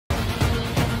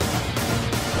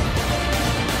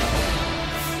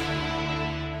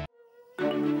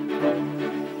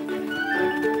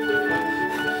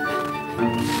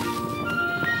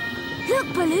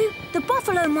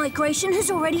migration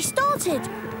has already started.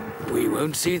 We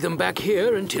won't see them back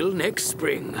here until next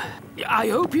spring. I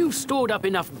hope you've stored up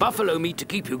enough buffalo meat to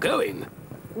keep you going.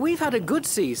 We've had a good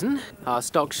season. Our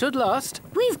stock should last.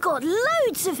 We've got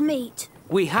loads of meat.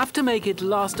 We have to make it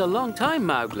last a long time,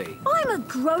 Mowgli. I'm a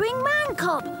growing man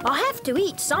cub. I have to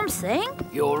eat something.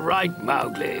 You're right,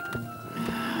 Mowgli.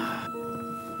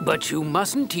 But you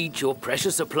mustn't eat your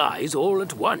precious supplies all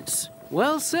at once.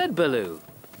 Well said, Baloo.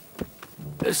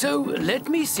 So let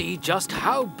me see just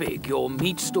how big your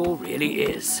meat store really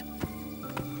is.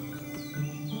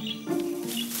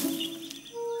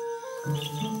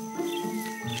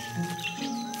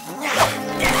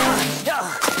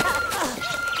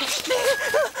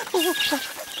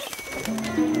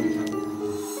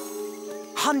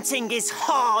 Hunting is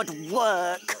hard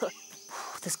work.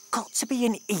 There's got to be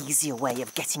an easier way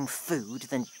of getting food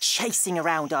than chasing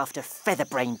around after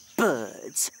feather-brained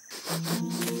birds.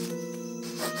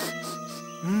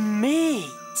 Meat!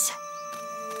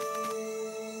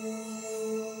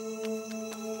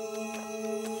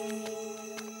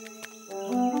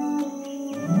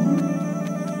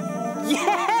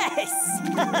 Yes!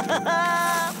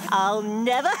 I'll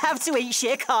never have to eat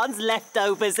Shere Khan's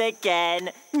leftovers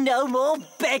again. No more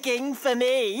begging for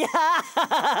me.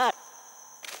 Come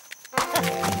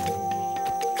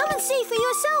and see for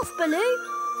yourself, Baloo.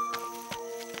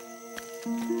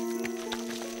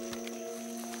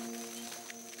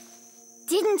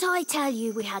 Didn't I tell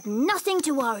you we had nothing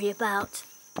to worry about?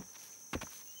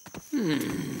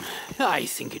 I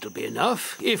think it'll be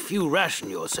enough if you ration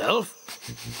yourself.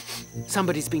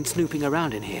 Somebody's been snooping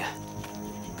around in here.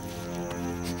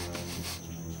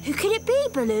 Who could it be,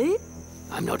 Baloo?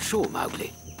 I'm not sure,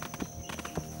 Mowgli.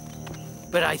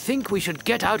 But I think we should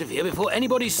get out of here before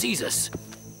anybody sees us.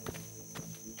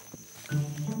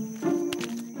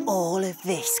 All of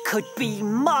this could be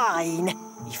mine,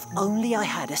 if only I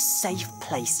had a safe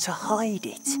place to hide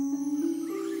it.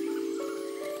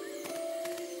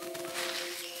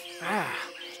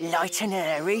 Light and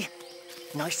airy.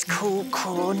 Nice cool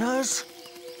corners.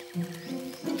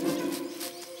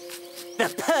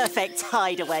 The perfect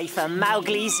hideaway for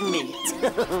Mowgli's meat.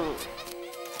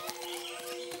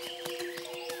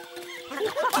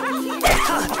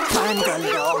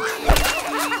 Bandalog.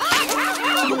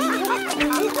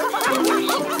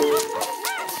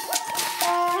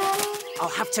 I'll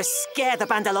have to scare the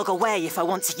Bandalog away if I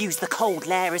want to use the cold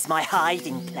lair as my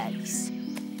hiding place.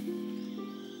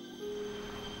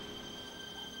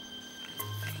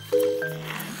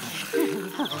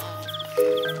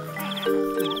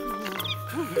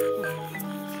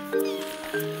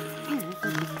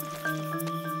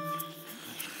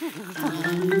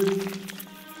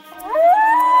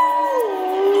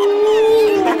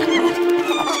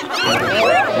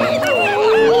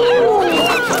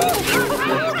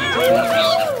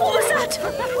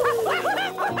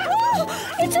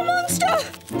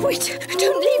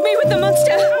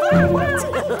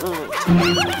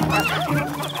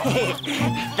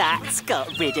 That's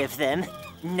got rid of them.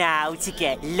 Now to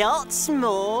get lots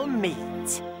more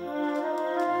meat.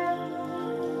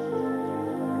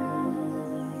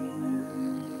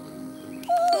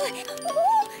 Wake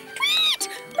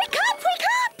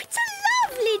up! It's a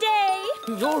lovely day.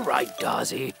 You're right,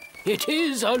 Darcy. It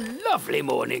is a lovely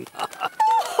morning.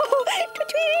 Tweet,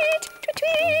 tweet,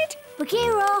 tweet.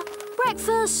 Bagheera,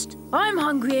 breakfast. I'm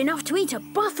hungry enough to eat a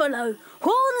buffalo,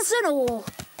 horns and all.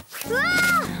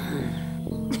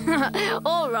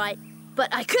 All right,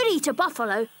 but I could eat a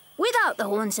buffalo without the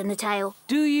horns and the tail.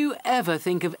 Do you ever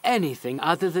think of anything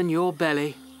other than your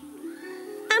belly?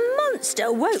 A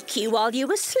monster woke you while you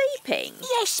were sleeping?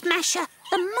 Yes, Masha.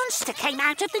 The monster came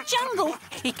out of the jungle.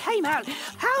 He came out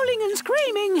howling and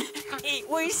screaming. It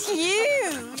was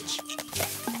huge.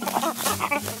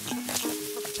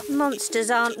 Monsters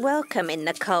aren't welcome in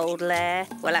the cold lair.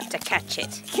 We'll have to catch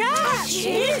it. Catch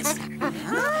it?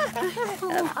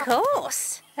 Of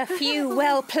course. A few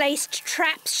well-placed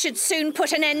traps should soon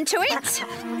put an end to it.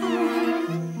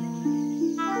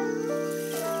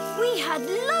 We had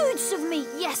loads of meat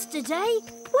yesterday.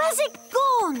 Where's it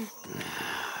gone?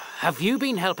 Have you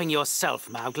been helping yourself,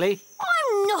 Mowgli?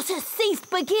 I'm not a thief,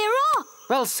 Bagheera.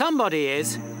 Well, somebody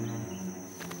is.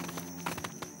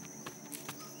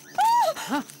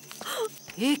 Huh?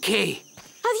 Icky!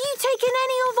 Have you taken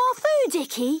any of our food,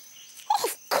 Icky?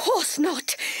 Of course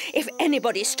not. If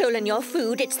anybody's stolen your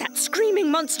food, it's that screaming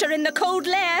monster in the cold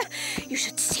lair. You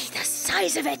should see the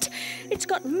size of it. It's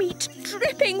got meat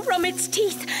dripping from its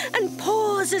teeth and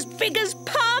paws as big as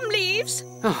palm leaves.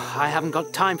 Oh, I haven't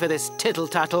got time for this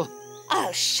tittle-tattle.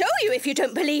 I'll show you if you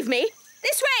don't believe me.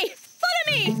 This way. Follow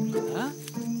me. Huh?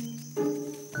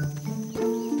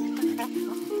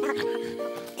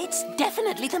 It's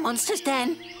definitely the monster's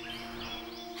den.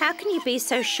 How can you be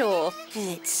so sure?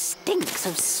 It stinks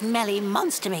of smelly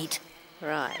monster meat.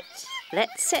 Right.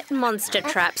 Let's set monster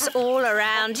traps all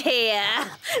around here.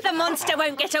 The monster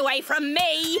won't get away from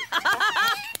me.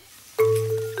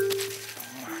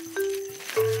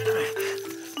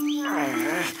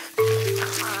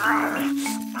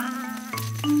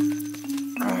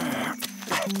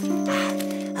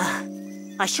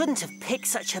 I shouldn't have picked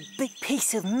such a big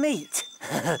piece of meat.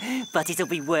 But it'll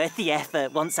be worth the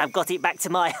effort once I've got it back to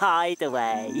my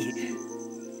hideaway.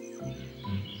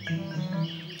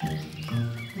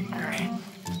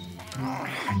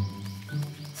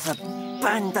 The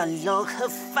Bandalog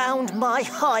have found my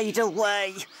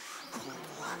hideaway.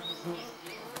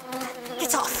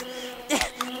 Get off!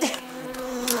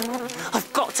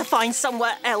 I've got to find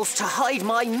somewhere else to hide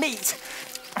my meat.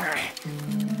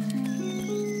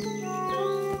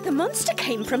 The monster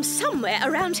came from somewhere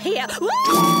around here. Don't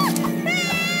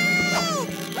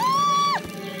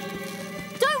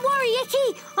worry,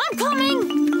 Icky. I'm coming.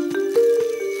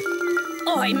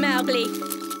 Oi, Mowgli.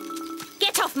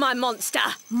 Get off my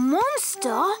monster. Monster?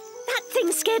 That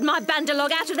thing scared my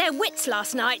Bandalog out of their wits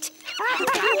last night.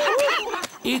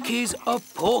 Icky's a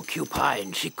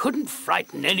porcupine. She couldn't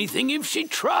frighten anything if she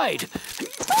tried.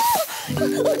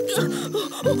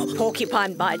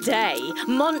 Porcupine by day,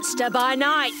 monster by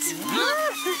night.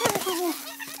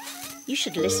 You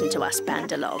should listen to us,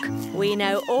 Bandalog. We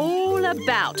know all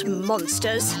about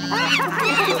monsters.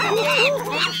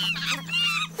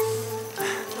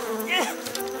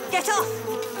 Get off!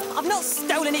 I've not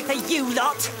stolen it for you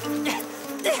lot!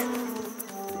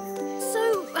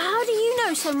 So, how do you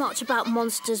know so much about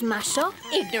monsters, Masher?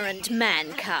 Ignorant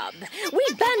man cub. We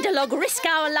Bandalog risk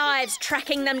our lives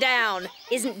tracking them down.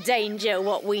 Isn't danger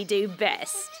what we do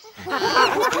best?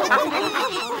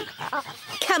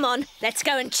 Come on, let's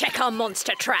go and check our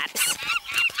monster traps.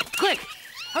 Quick!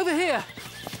 Over here!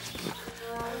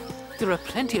 There are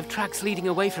plenty of tracks leading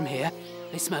away from here.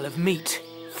 They smell of meat.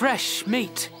 Fresh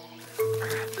meat.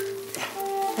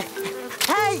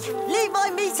 Hey! Leave my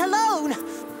meat alone!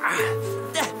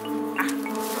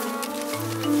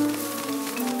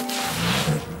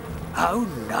 How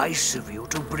nice of you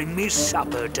to bring me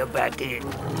supper to back in.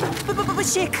 But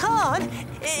Shere Khan,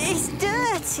 it's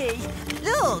dirty.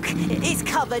 Look, it's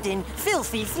covered in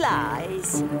filthy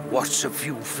flies. What's a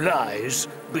few flies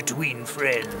between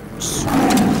friends?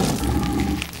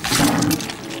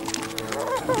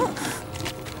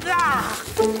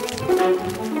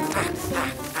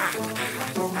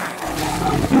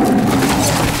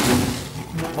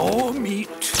 More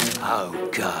meat? How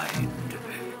kind.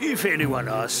 If anyone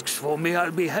asks for me,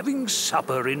 I'll be having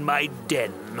supper in my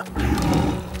den.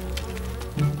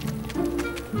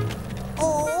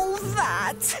 All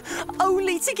that,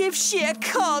 only to give Shere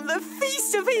Khan the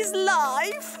feast of his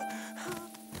life.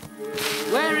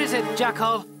 Where is it,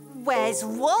 Jackal? Where's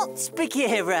what,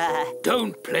 Bagheera?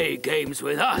 Don't play games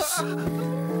with us.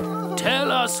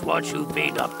 Tell us what you've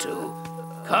been up to.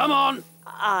 Come on.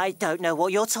 I don't know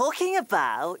what you're talking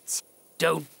about.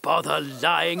 Don't bother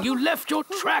lying. You left your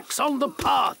tracks on the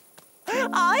path.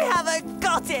 I haven't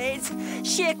got it.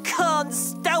 Shere Khan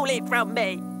stole it from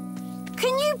me.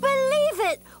 Can you believe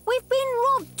it? We've been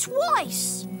robbed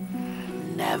twice.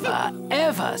 Never,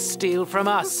 ever steal from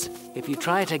us. If you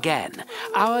try it again,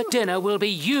 our dinner will be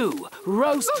you,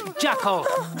 roast jackal.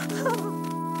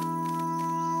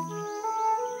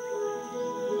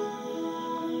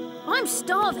 I'm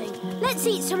starving. Let's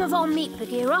eat some of our meat,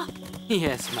 Bagheera.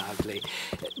 Yes, Mowgli.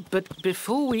 But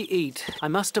before we eat, I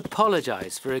must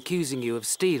apologize for accusing you of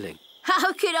stealing.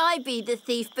 How could I be the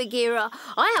thief, Bagheera?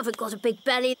 I haven't got a big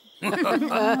belly. The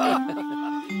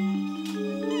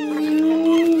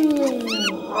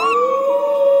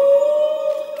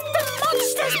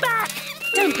monster's back!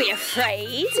 Don't be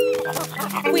afraid.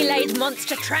 We laid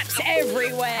monster traps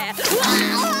everywhere.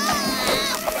 Help!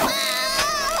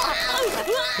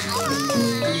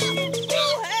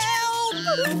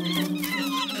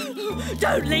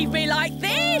 Don't leave me like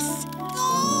this!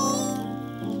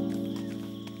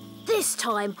 This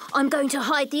time, I'm going to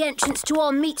hide the entrance to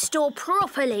our meat store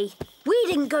properly. We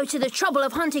didn't go to the trouble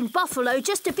of hunting buffalo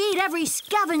just to feed every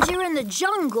scavenger in the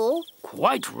jungle.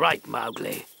 Quite right,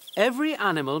 Mowgli. Every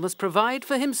animal must provide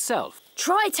for himself.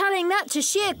 Try telling that to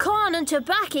Shere Khan and to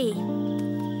Baki.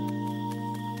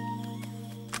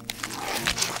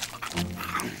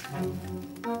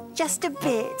 Just a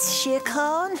bit, Shere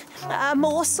Khan. A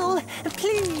morsel,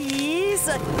 please.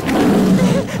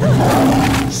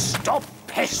 Stop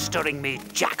pestering me,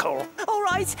 jackal. All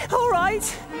right, all right.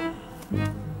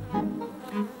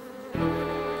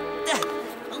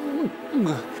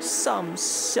 some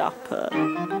supper.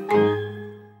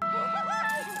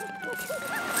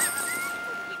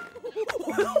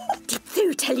 Did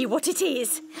Thoo tell you what it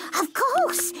is? Of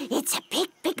course, it's a big,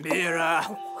 big...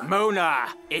 Mira, Mona,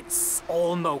 it's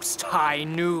almost high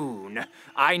noon.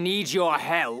 I need your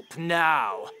help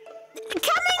now.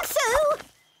 Coming, Thoo!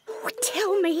 Oh,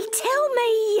 tell me.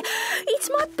 It's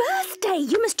my birthday.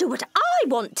 You must do what I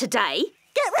want today.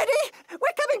 Get ready!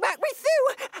 We're coming back with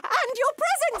Thoo and your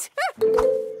present!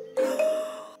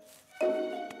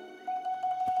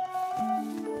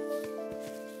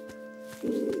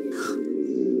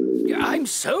 I'm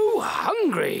so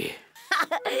hungry.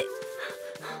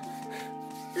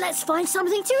 Let's find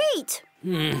something to eat.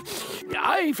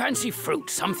 I fancy fruit,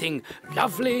 something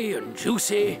lovely and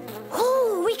juicy.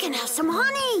 Oh, we can have some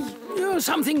honey.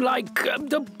 Something like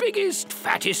the biggest,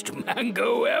 fattest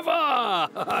mango ever.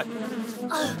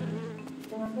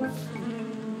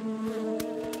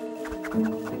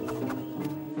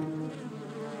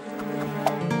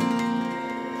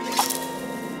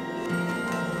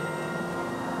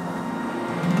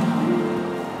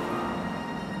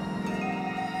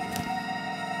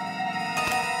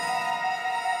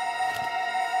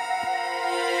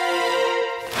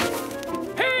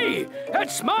 Hey,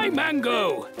 that's my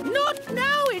mango. Not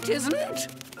now, it isn't.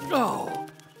 Oh,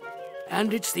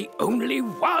 and it's the only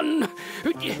one.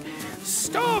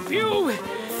 Stop, you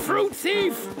fruit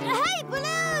thief! Hey,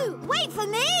 Baloo! Wait for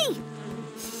me!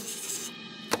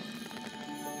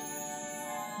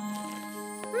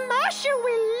 Masha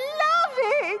will love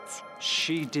it!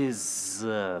 She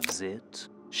deserves it.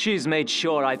 She's made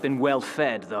sure I've been well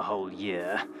fed the whole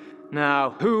year.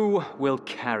 Now, who will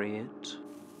carry it?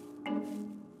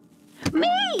 Me!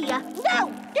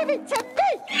 No! Give it to me!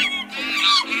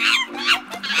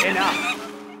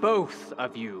 Enough! Both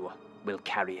of you will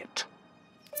carry it.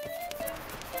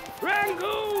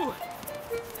 Rangu!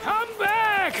 Come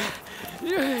back!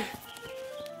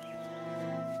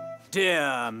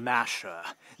 Dear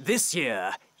Masha, this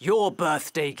year your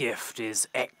birthday gift is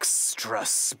extra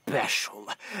special,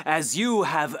 as you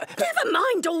have... Never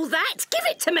mind all that. Give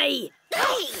it to me.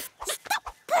 Hey!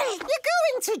 Stop! You're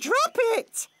going to drop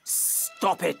it!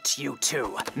 Stop it, you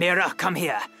two. Mira, come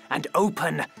here and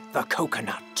open the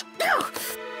coconut.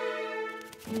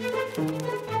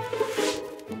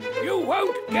 You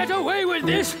won't get away with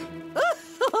this!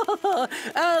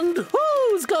 And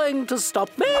who's going to stop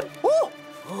me?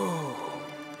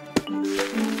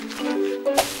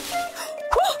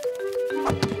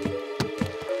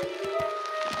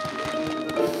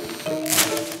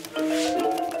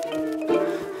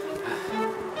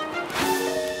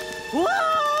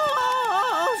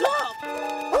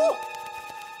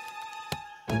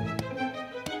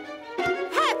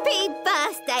 Happy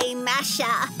birthday,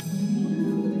 Masha!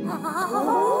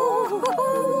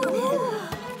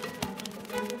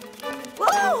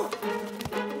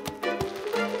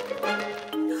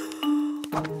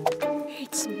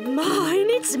 It's mine.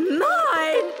 It's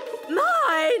mine.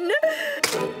 Mine.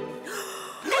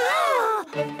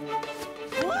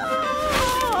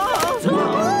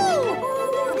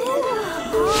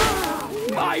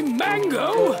 My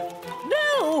mango?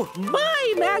 No,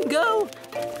 my mango.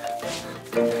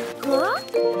 Huh?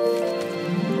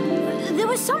 There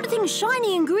was something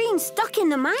shiny and green stuck in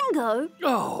the mango.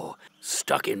 Oh,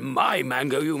 stuck in my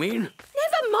mango, you mean?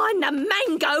 Never mind the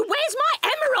mango. Where's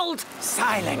my emerald?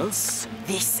 Silence!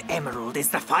 This emerald is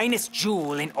the finest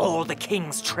jewel in all the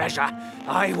king's treasure.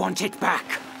 I want it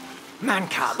back.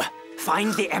 Man-cub,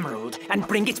 find the emerald and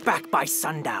bring it back by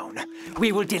sundown.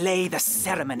 We will delay the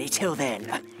ceremony till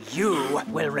then. You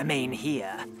will remain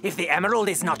here. If the emerald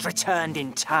is not returned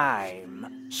in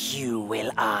time, you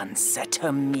will answer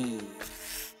to me.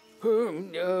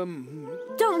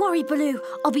 Don't worry, Baloo.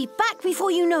 I'll be back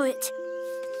before you know it.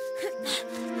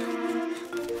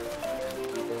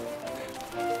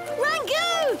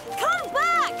 Rangu! Come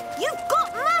back! You've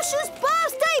got Masha's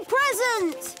birthday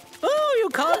present! Oh, you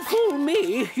can't fool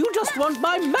me. You just want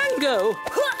my mango.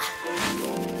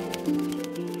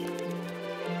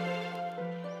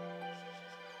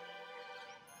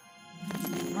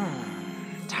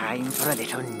 Time for a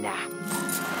little nap.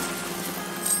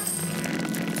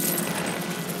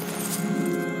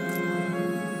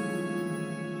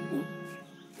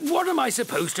 What am I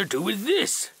supposed to do with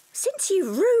this? Since you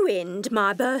ruined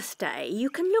my birthday, you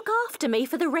can look after me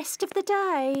for the rest of the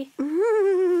day.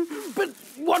 But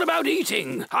what about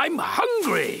eating? I'm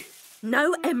hungry.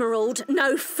 No emerald,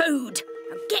 no food.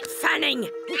 Now get fanning.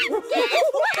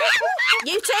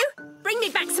 You two, bring me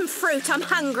back some fruit. I'm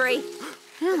hungry.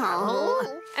 Oh.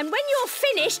 And when you're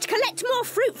finished, collect more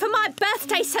fruit for my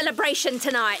birthday celebration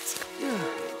tonight.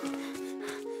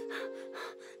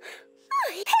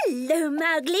 Hello,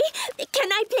 Mowgli.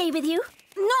 Can I play with you?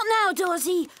 Not now,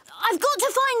 Dozzy. I've got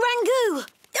to find Rangoon.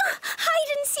 Oh, hide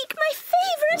and seek, my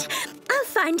favourite. I'll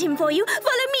find him for you.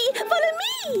 Follow me, follow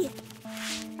me.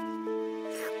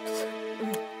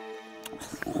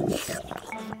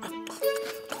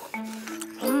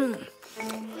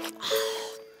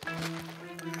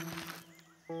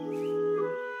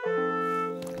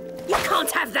 You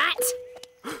can't have that.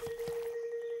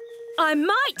 I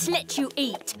might let you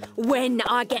eat when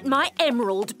I get my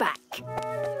emerald back.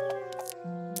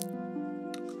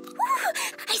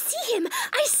 I see him!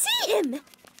 I see him!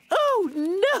 Oh,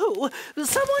 no!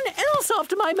 Someone else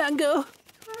after my mango.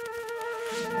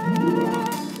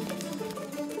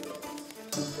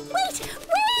 Wait!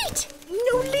 Wait!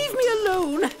 No, leave me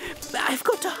alone. I've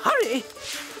got to hurry.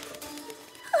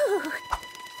 Oh.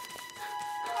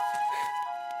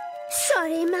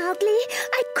 Sorry, Mowgli.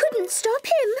 I couldn't stop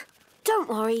him. Don't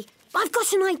worry. I've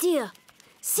got an idea.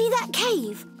 See that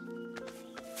cave?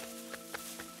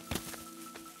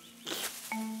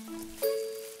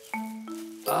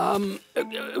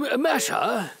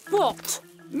 Masha? What?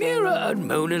 Mira and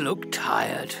Mona look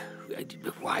tired.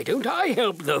 Why don't I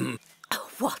help them?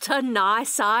 What a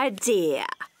nice idea.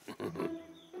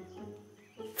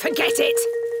 Forget it!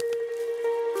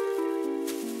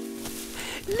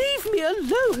 Leave me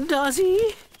alone,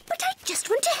 Darcy. But I just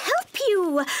want to help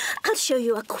you. I'll show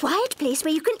you a quiet place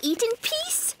where you can eat in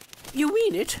peace. You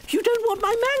mean it? You don't want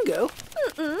my mango?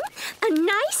 Mm-mm. A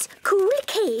nice, cool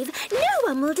cave. No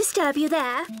one will disturb you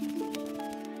there.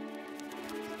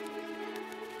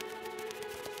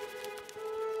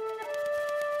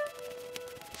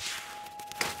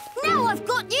 Now I've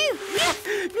got you!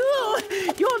 No,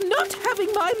 you're not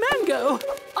having my mango.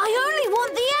 I only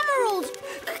want the emerald!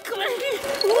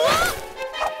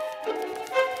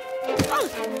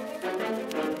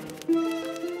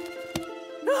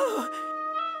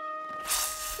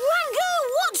 Rangoon,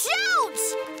 watch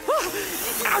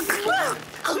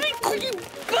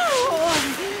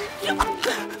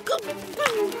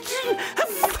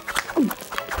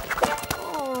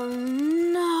Oh,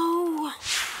 no.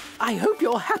 I hope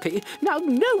you're happy. Now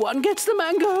no one gets the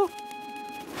mango.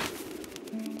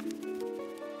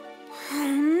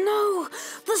 No,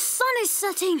 the sun is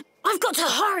setting. I've got to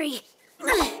hurry.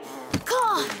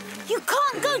 Car, you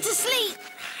can't go to sleep.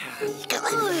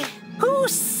 Who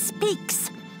speaks?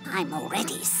 I'm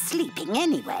already sleeping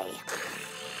anyway.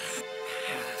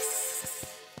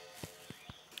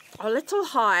 A little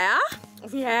higher.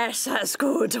 Yes, that's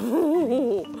good.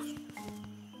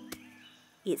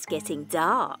 It's getting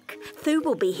dark. Thu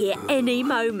will be here any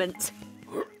moment.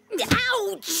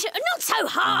 Ouch! Not so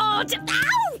hard!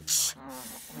 Ouch!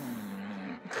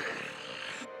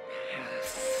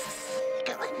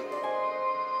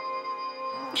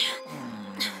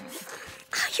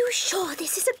 Are you sure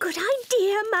this is a good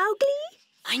idea, Mowgli?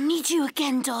 I need you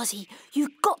again, Darcy.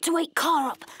 You've got to wake Car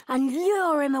up and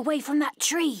lure him away from that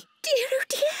tree. Dear, oh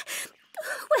dear.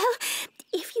 Well,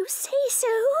 if you say so.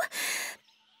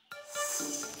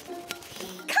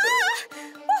 Car!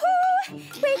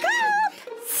 Woohoo! Wake up!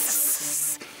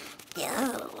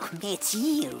 Oh, it's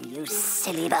you, you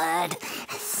silly bird.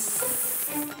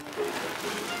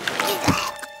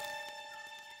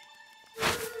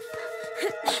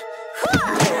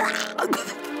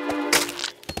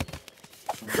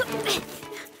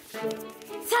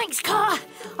 Thanks, Car.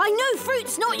 I know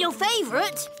fruit's not your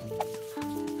favourite.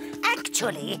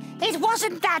 Actually, it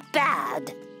wasn't that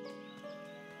bad.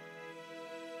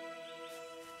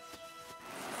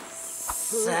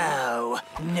 So,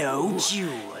 no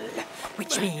jewel,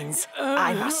 which means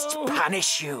I must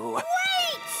punish you. Wait!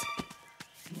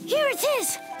 Here it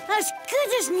is, as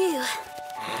good as new.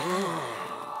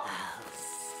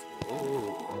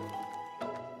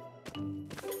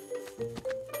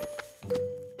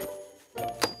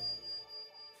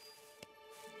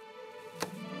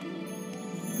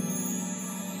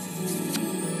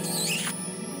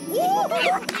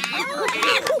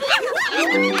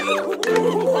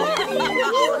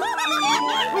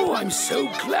 Oh, I'm so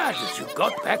glad that you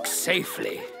got back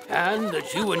safely, and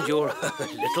that you and your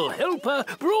little helper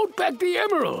brought back the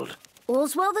emerald.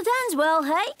 All's well that ends well,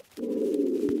 hey?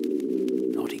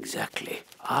 Not exactly.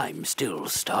 I'm still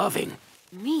starving.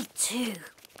 Me too.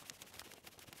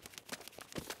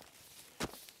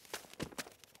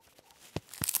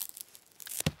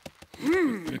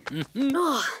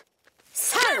 Oh.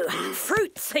 So,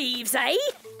 fruit thieves, eh?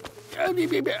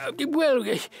 Well,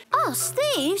 Us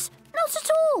thieves? Not at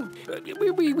all.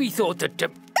 we thought that...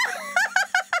 Don't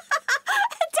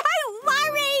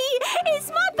worry! It's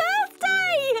my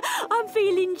birthday! I'm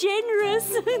feeling generous. generous.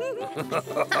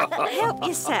 Help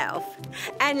yourself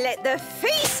and let the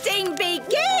feasting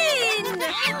begin!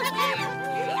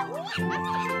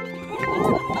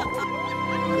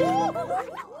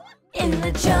 In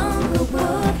the Jungle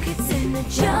Book, it's in the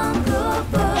Jungle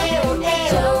Book. In the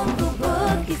Jungle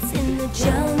Book, it's in the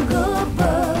Jungle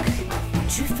Book.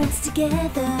 True friends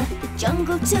together, the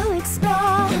jungle to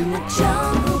explore. In the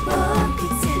Jungle Book.